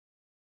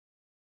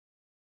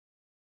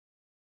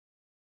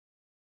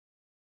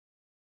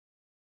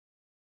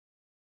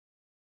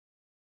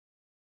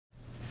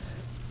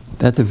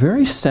At the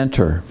very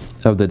center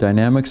of the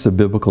Dynamics of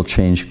Biblical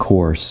Change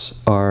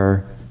course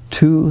are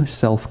two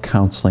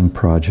self-counseling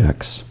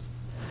projects.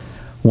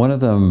 One of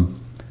them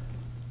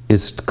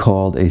is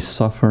called a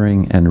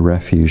Suffering and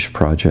Refuge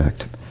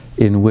project,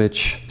 in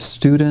which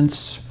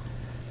students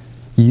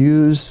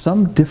use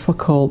some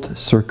difficult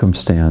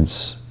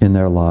circumstance in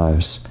their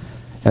lives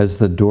as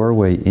the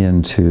doorway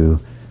into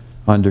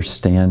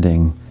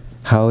understanding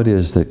how it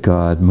is that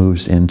God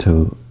moves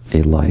into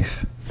a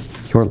life,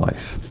 your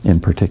life in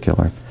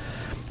particular.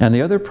 And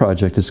the other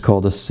project is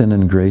called a Sin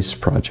and Grace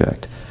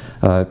project,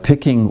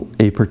 picking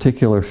a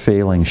particular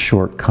failing,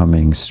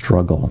 shortcoming,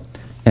 struggle.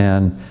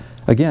 And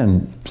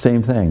again,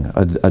 same thing,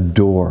 a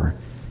door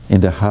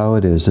into how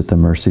it is that the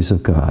mercies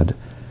of God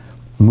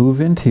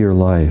move into your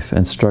life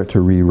and start to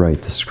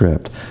rewrite the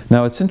script.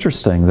 Now, it's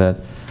interesting that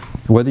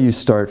whether you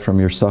start from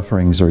your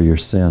sufferings or your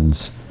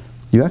sins,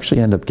 you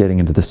actually end up getting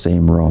into the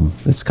same room.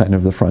 It's kind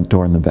of the front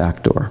door and the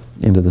back door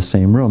into the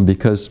same room,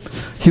 because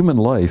human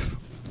life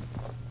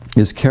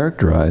is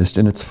characterized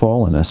in its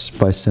fallenness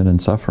by sin and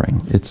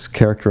suffering. It's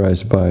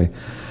characterized by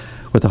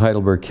what the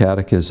Heidelberg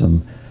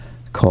Catechism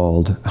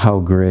called, "How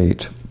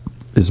great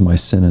is my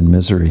sin and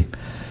misery,"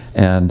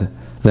 and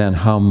then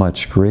how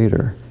much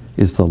greater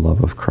is the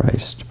love of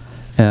Christ.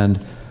 And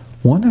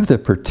one of the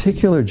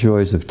particular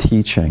joys of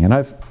teaching,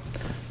 and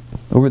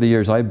over the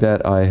years, I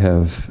bet I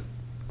have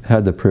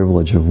had the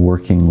privilege of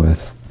working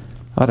with,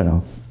 I don't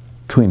know,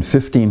 between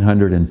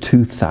 1,500 and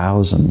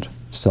 2,000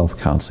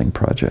 self-counseling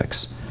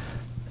projects.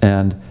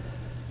 And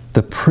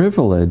the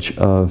privilege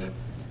of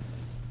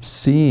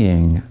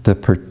seeing the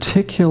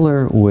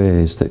particular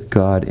ways that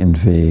God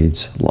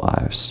invades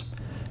lives.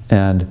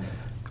 And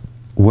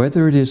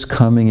whether it is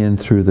coming in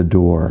through the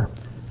door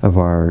of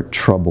our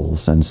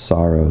troubles and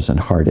sorrows and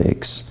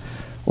heartaches,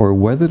 or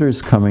whether it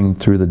is coming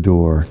through the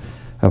door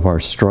of our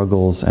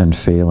struggles and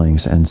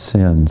failings and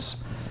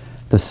sins,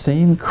 the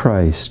same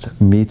Christ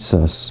meets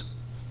us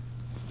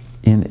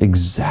in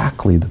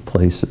exactly the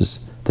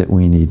places that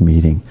we need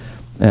meeting.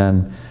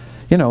 And,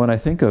 you know, when I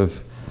think of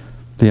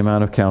the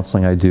amount of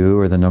counseling I do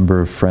or the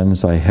number of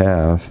friends I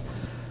have,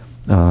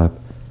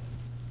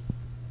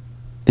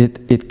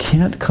 it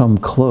can't come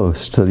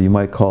close to, you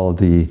might call,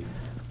 the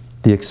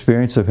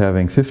experience of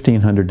having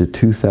 1,500 to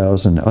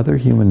 2,000 other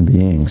human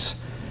beings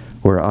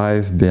where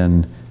I've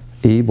been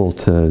able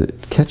to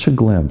catch a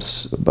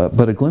glimpse,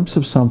 but a glimpse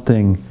of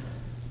something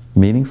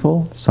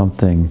meaningful,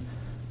 something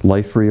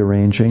life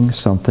rearranging,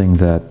 something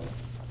that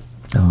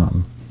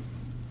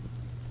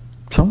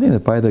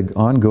by the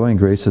ongoing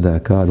grace of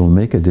that God will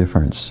make a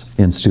difference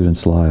in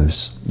students'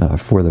 lives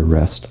for the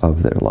rest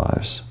of their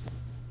lives.